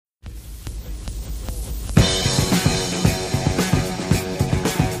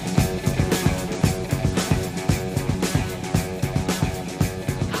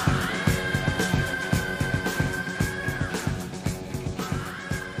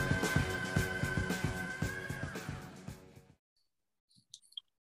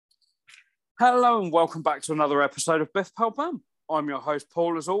Hello and welcome back to another episode of Biff Pal Bam. I'm your host,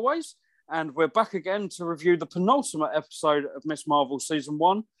 Paul, as always, and we're back again to review the penultimate episode of Miss Marvel Season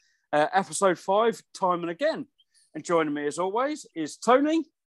 1, Episode 5, Time and Again. And joining me, as always, is Tony.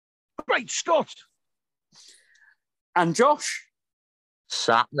 Great Scott! And Josh.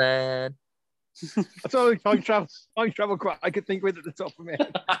 Sat man. I told you, time travel quite, I could think with at the top of me.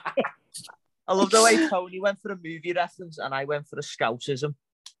 I love the way Tony went for a movie reference and I went for a Scoutism.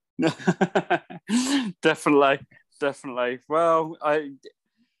 Definitely. Well,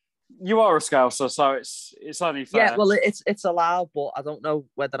 you are a Scouser, so it's only fair. Yeah, well, it's allowed, but I don't know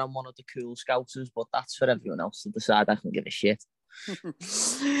whether I'm one of the cool Scouters, but that's for everyone else to decide. I can give a shit.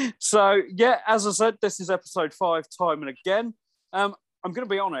 So, yeah, as I said, this is episode 5, Time and Again. I'm going to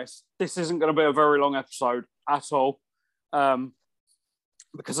be honest, this isn't going to be a very long episode at all,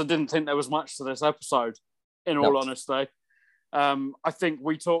 because I didn't think there was much to this episode, in all honesty. I think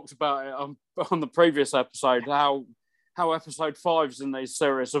we talked about it on the previous episode, how episode 5s in these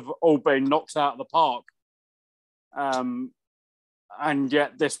series have all been knocked out of the park. And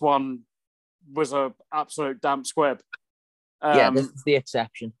yet this one was an absolute damp squib. This is the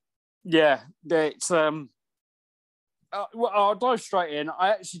exception. Yeah, it's... well, I'll dive straight in.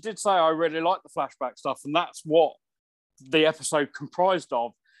 I actually did say I really like the flashback stuff, and that's what the episode comprised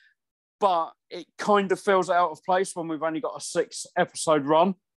of. But it kind of feels out of place when we've only got a 6-episode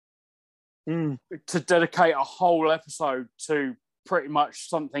run to dedicate a whole episode to pretty much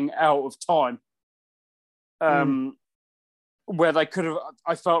something out of time. Where they could have,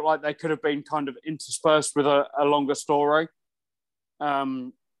 I felt like they could have been kind of interspersed with a longer story.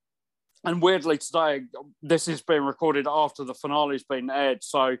 And weirdly today, this is being recorded after the finale's been aired.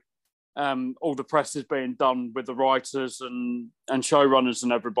 So all the press is being done with the writers and showrunners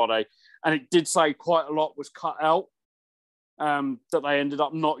and everybody. And it did say quite a lot was cut out that they ended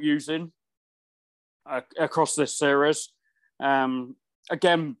up not using across this series.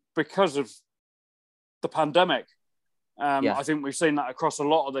 Again, because of the pandemic. I think we've seen that across a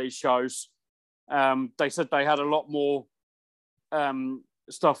lot of these shows. They said they had a lot more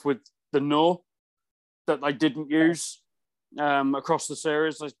stuff with the Noor that they didn't use across the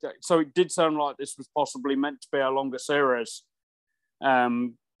series. So it did sound like this was possibly meant to be a longer series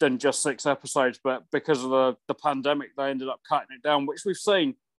than just 6 episodes, but because of the pandemic, they ended up cutting it down, which we've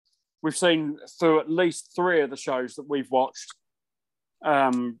seen through at least 3 of the shows that we've watched.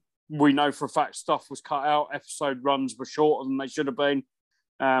 We know for a fact stuff was cut out. Episode runs were shorter than they should have been.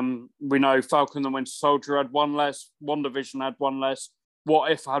 We know Falcon and the Winter Soldier had 1 less. WandaVision had 1 less.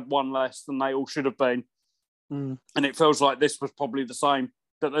 What If had 1 less than they all should have been. And it feels like this was probably the same,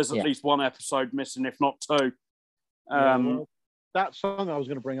 that there's at least 1 episode missing, if not 2. Well, that's something I was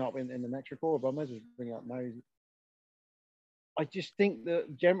going to bring up in the next report, but I might as well bring it up now. I just think that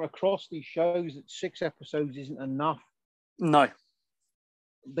across these shows that 6 episodes isn't enough. No.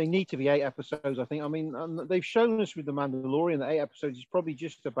 They need to be 8 episodes, I think. I mean, they've shown us with The Mandalorian that 8 episodes is probably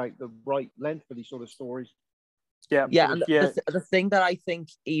just about the right length for these sort of stories. Yeah. The thing that I think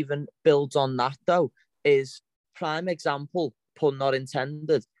even builds on that, though, is prime example, pun not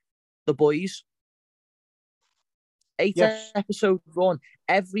intended, The Boys. 8 episode run.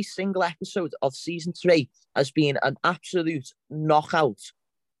 Every single episode of season 3 has been an absolute knockout.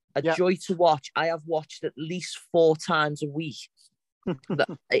 A joy to watch. I have watched at least 4 times a week.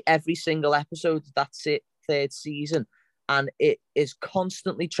 Every single episode. That's it. 3rd season. And it is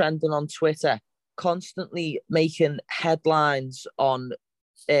constantly trending on Twitter, constantly making headlines on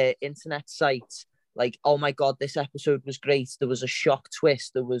internet sites. Like, oh my God, this episode was great. There was a shock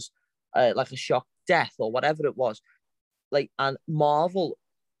twist. There was like a shock death or whatever it was. Like, and Marvel,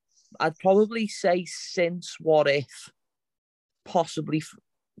 I'd probably say since What If, possibly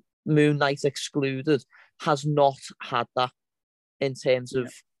Moon Knight excluded, has not had that in terms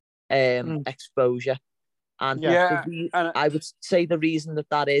of exposure. And I would say the reason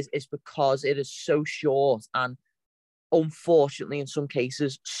that is because it is so short and unfortunately in some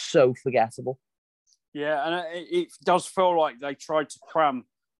cases so forgettable. Yeah, and it does feel like they tried to cram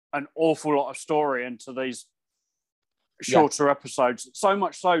an awful lot of story into these shorter episodes, so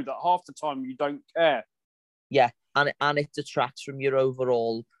much so that half the time you don't care. Yeah, and it detracts from your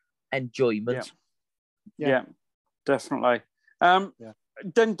overall enjoyment. Yeah, definitely.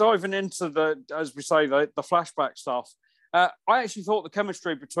 Then diving into the flashback stuff, I actually thought the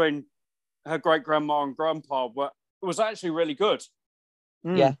chemistry between her great grandma and grandpa was actually really good.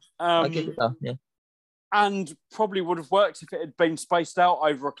 Yeah, I get it though. Yeah, and probably would have worked if it had been spaced out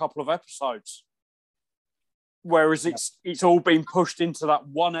over a couple of episodes. Whereas it's all been pushed into that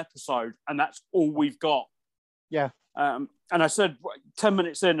 1 episode, and that's all we've got. Yeah. And I said 10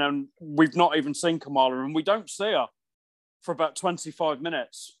 minutes in, and we've not even seen Kamala, and we don't see her for about 25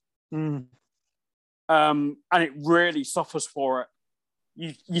 minutes. Mm. And it really suffers for it.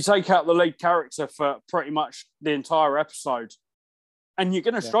 You take out the lead character for pretty much the entire episode, and you're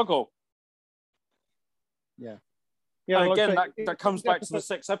going to struggle. Yeah. And like again, say, that comes back to the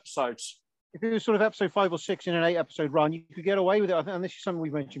 6 episodes. If it was sort of episode 5 or 6 in an 8-episode run, you could get away with it. And this is something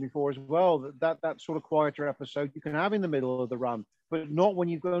we've mentioned before as well, that sort of quieter episode you can have in the middle of the run, but not when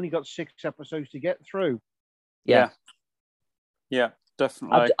you've only got 6 episodes to get through. Yeah,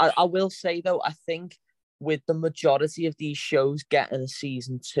 definitely. I will say, though, I think with the majority of these shows getting a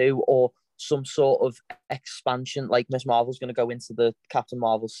season 2 or some sort of expansion, like Ms. Marvel's going to go into the Captain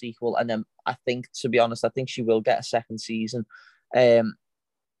Marvel sequel, and then I think, to be honest, I think she will get a second season.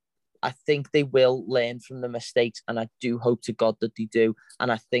 I think they will learn from the mistakes, and I do hope to God that they do.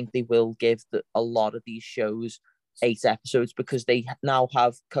 And I think they will give a lot of these shows 8 episodes, because they now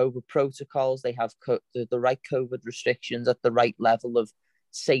have COVID protocols. They have the right COVID restrictions at the right level of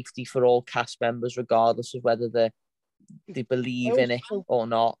safety for all cast members, regardless of whether they believe in it or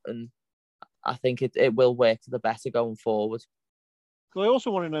not. And I think it will work for the better going forward. I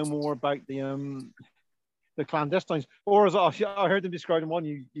also want to know more about the clandestines, or as I heard them described in one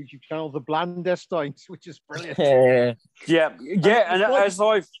YouTube channel, the blandestines, which is brilliant. Yeah, and as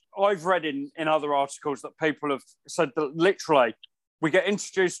I've read in other articles that people have said that literally we get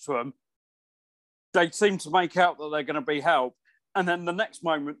introduced to them, they seem to make out that they're going to be help, and then the next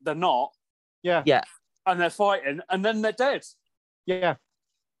moment they're not. Yeah, and they're fighting, and then they're dead. Yeah.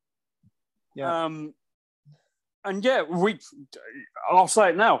 And I'll say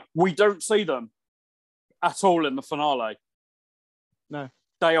it now, we don't see them at all in the finale. No,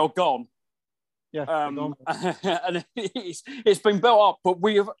 they are gone. Yeah, gone. And it's been built up, but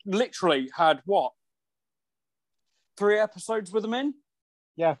we have literally had 3 episodes with them in.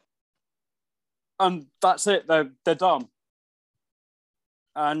 Yeah, and that's it. They're done.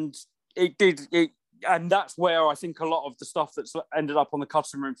 And and that's where I think a lot of the stuff that's ended up on the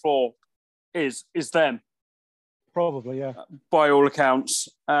cutting room floor is them. Probably, yeah. By all accounts.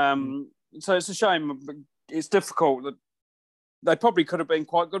 So it's a shame. It's difficult. That they probably could have been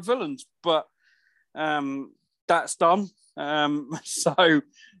quite good villains, but that's done. So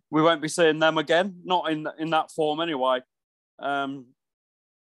we won't be seeing them again, not in that form anyway.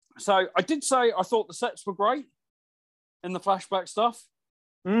 So I did say I thought the sets were great in the flashback stuff.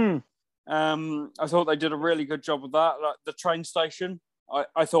 I thought they did a really good job of that. Like the train station,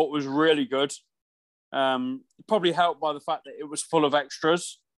 I thought was really good. Probably helped by the fact that it was full of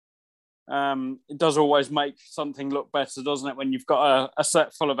extras. It does always make something look better, doesn't it, when you've got a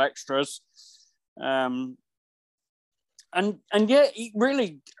set full of extras. And yeah, it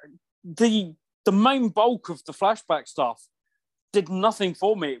really, the main bulk of the flashback stuff did nothing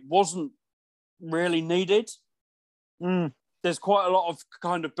for me. It wasn't really needed. There's quite a lot of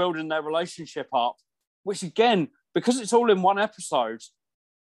kind of building their relationship up, which again, because it's all in one episode,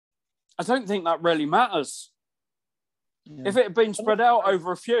 I don't think that really matters. Yeah. If it had been spread out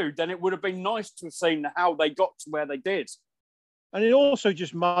over a few, then it would have been nice to have seen how they got to where they did. And it also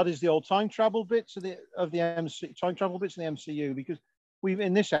just muddies the old time travel bits of the time travel bits in the MCU, because we've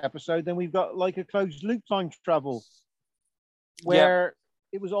in this episode, then we've got like a closed loop time travel where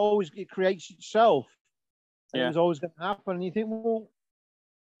it creates itself. And it was always going to happen. And you think, well,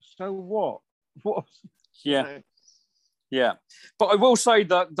 so what? What? Yeah. But I will say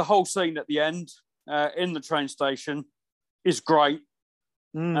that the whole scene at the end in the train station is great.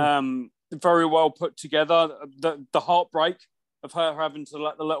 Very well put together. The heartbreak of her having to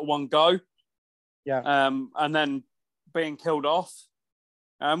let the little one go. Yeah. And then being killed off.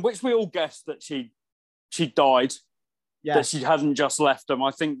 Which we all guessed that she died. Yeah. That she hadn't just left them.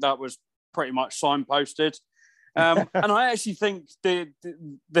 I think that was pretty much signposted. And I actually think the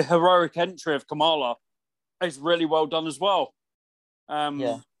heroic entry of Kamala is really well done as well.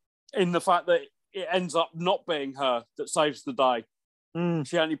 In the fact that it ends up not being her that saves the day.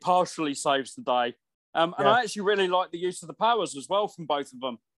 She only partially saves the day. And I actually really like the use of the powers as well from both of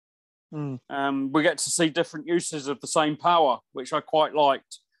them. We get to see different uses of the same power, which I quite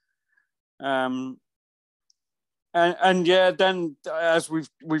liked. And then as we've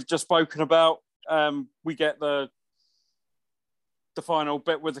just spoken about, we get the final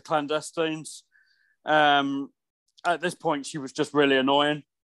bit with the clandestines. At this point, she was just really annoying,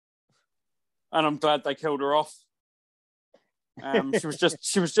 and I'm glad they killed her off. She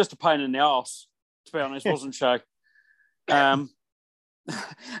was just a pain in the arse, to be honest, wasn't she? And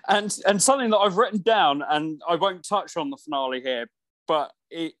something that I've written down, and I won't touch on the finale here, but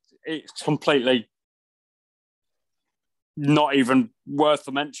it's completely not even worth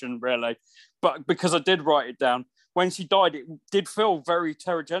a mention, really. But because I did write it down, when she died, it did feel very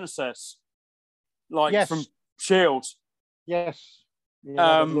Terra Genesis, like from S.H.I.E.L.D. Yes.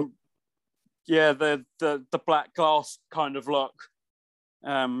 Yeah, yeah, the black glass kind of look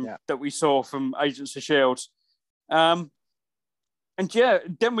that we saw from Agents of S.H.I.E.L.D. And yeah,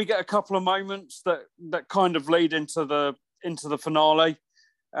 then we get a couple of moments that kind of lead into the finale.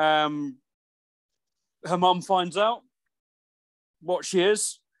 Her mum finds out what she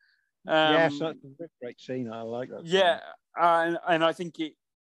is. Yes, that's a great scene. I like that. Yeah, and I think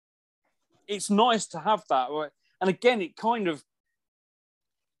it's nice to have that. And again, it kind of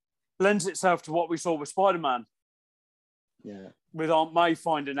lends itself to what we saw with Spider-Man. Yeah. With Aunt May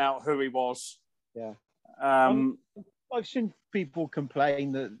finding out who he was. Yeah. I've seen people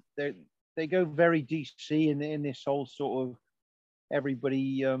complain that they go very DC in this whole sort of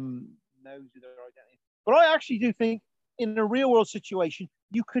everybody knows their identity. But I actually do think in a real world situation,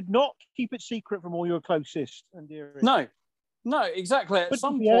 you could not keep it secret from all your closest and dearest. No, exactly. At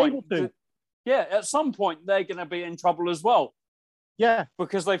some point, at some point they're going to be in trouble as well. Yeah,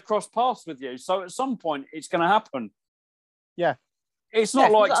 because they've crossed paths with you. So at some point, it's going to happen. Yeah, it's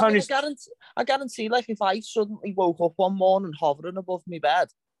not like Tony. I guarantee, like if I suddenly woke up one morning hovering above my bed,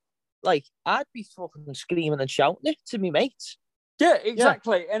 like I'd be fucking screaming and shouting it to me mates. Yeah,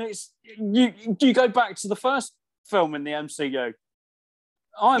 exactly. Yeah. And it's you go back to the first film in the MCU,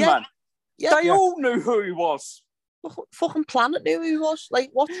 Iron Man. Yeah. They all knew who he was. Fucking planet knew who he was.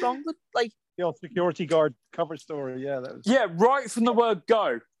 Like, what's wrong with like the old security guard cover story? Yeah, that was. Yeah, right from the word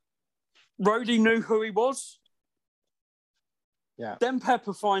go. Rhodey knew who he was. Yeah. Then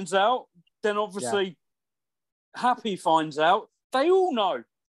Pepper finds out. Then obviously Happy finds out. They all know.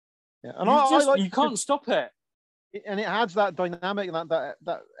 Yeah, and you can't stop it. And it adds that dynamic and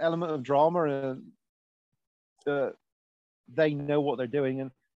that element of drama, and they know what they're doing,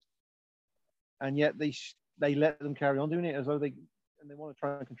 and yet they let them carry on doing it as though they want to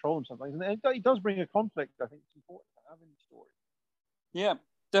try and control them sometimes. And it does bring a conflict. I think it's important to have in the story. Yeah,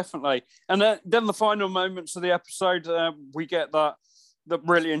 definitely. And then the final moments of the episode, we get that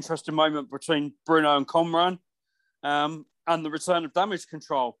really interesting moment between Bruno and Conran, and the return of Damage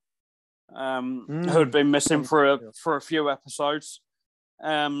Control, who had been missing for a few episodes.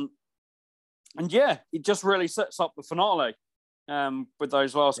 And yeah, it just really sets up the finale with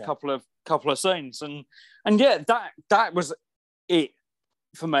those last couple of scenes. And yeah, that was it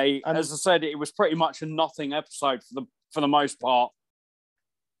for me. And as I said, it was pretty much a nothing episode for the most part.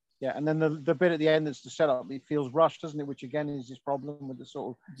 Yeah, and then the bit at the end that's the setup, it feels rushed, doesn't it? Which again is this problem with the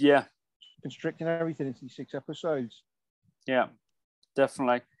sort of constricting everything into these 6 episodes. Yeah,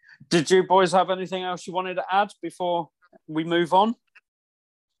 definitely. Did you boys have anything else you wanted to add before we move on?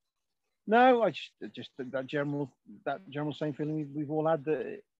 No, I just that general same feeling we've all had,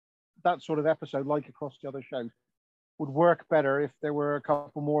 that sort of episode, like across the other shows, would work better if there were a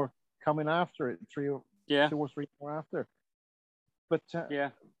couple more coming after it, 2 or 3 more after. But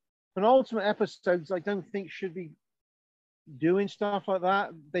penultimate episodes, I don't think should be doing stuff like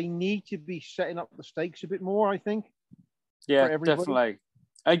that. They need to be setting up the stakes a bit more, I think. Yeah, definitely.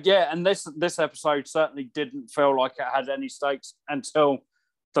 And this episode certainly didn't feel like it had any stakes until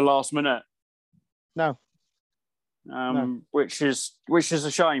the last minute. No. Which is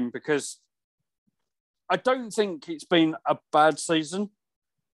a shame, because I don't think it's been a bad season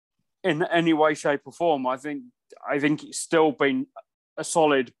in any way, shape, or form. I think it's still been a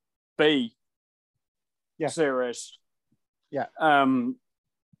solid B series. Yeah.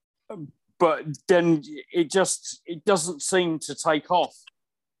 But then it doesn't seem to take off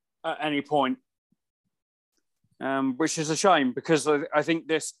at any point, which is a shame, because I think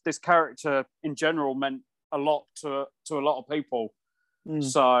this character in general meant a lot to a lot of people.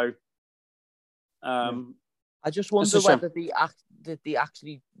 So I just wonder whether they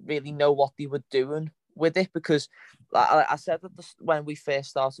actually really know what they were doing with it, because I said that when we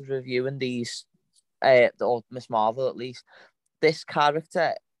first started reviewing these, or Miss Marvel at least, this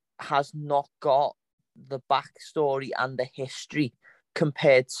character has not got the backstory and the history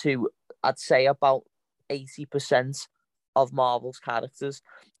compared to, I'd say, about 80% of Marvel's characters.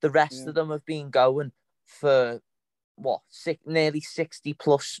 The rest of them have been going for nearly 60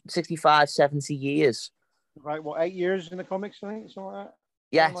 plus, 65, 70 years. Right, 8 years in the comics, I think, something like that?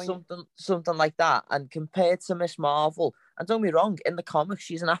 Yeah, something like that. And compared to Miss Marvel, and don't be wrong, in the comics,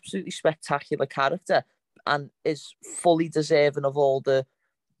 she's an absolutely spectacular character and is fully deserving of all the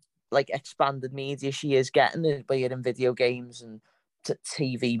expanded media she is getting, be it in video games and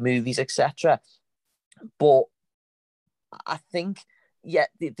TV, movies, etc. But I think,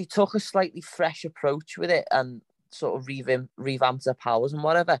 they took a slightly fresh approach with it, and sort of revamped their powers and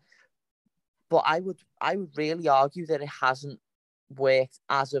whatever. But I would really argue that it hasn't worked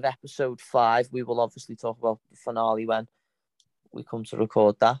as of episode 5. We will obviously talk about the finale when we come to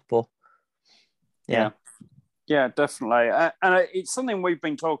record that. But yeah, definitely. And it's something we've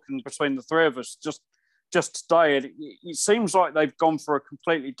been talking between the three of us just today. It seems like they've gone for a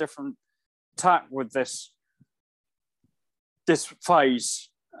completely different tack with this phase.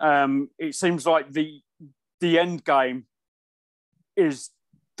 It seems like the end game is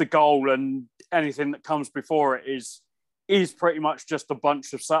the goal, and anything that comes before it is pretty much just a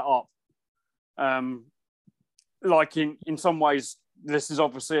bunch of setup. Like in some ways, this is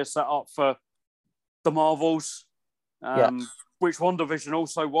obviously a setup for the Marvels, which WandaVision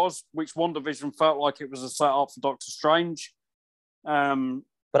also was, which WandaVision felt like it was a setup for Doctor Strange.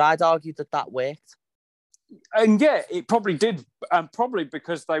 But I'd argue that worked. And yeah, it probably did, and probably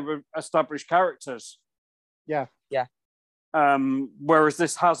because they were established characters. Yeah. Whereas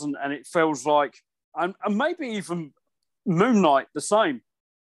this hasn't, and it feels like, and maybe even Moon Knight the same,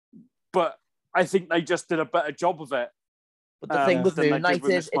 but I think they just did a better job of it. But the thing with Moon Knight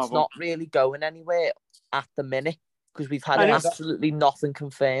is it's not really going anywhere at the minute because we've had absolutely nothing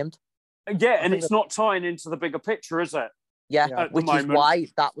confirmed. Yeah, and it's not tying into the bigger picture, is it? Yeah, which is why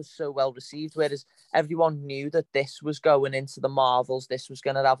that was so well received. Whereas everyone knew that this was going into the Marvels, this was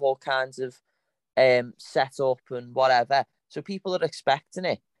going to have all kinds of set up and whatever. So people are expecting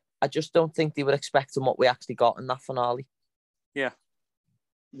it. I just don't think they were expecting what we actually got in that finale. Yeah.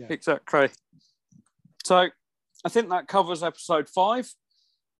 Exactly. So I think that covers episode 5.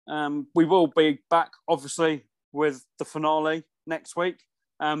 We will be back, obviously, with the finale next week.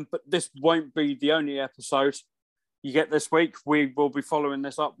 But this won't be the only episode you get this week. We will be following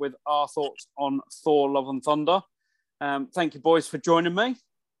this up with our thoughts on Thor: Love and Thunder. Thank you, boys, for joining me.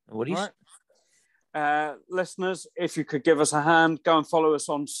 What do you? Listeners, if you could give us a hand, go and follow us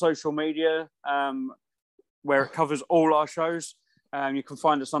on social media, where it covers all our shows. You can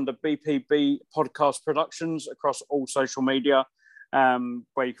find us under BPB Podcast Productions across all social media,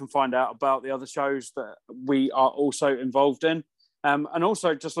 where you can find out about the other shows that we are also involved in. And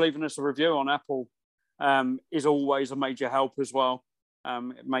also just leaving us a review on Apple is always a major help as well.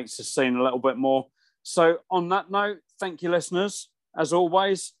 It makes us seen a little bit more. So on that note, thank you, listeners, as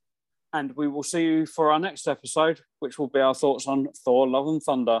always. And we will see you for our next episode, which will be our thoughts on Thor: Love and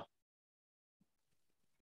Thunder.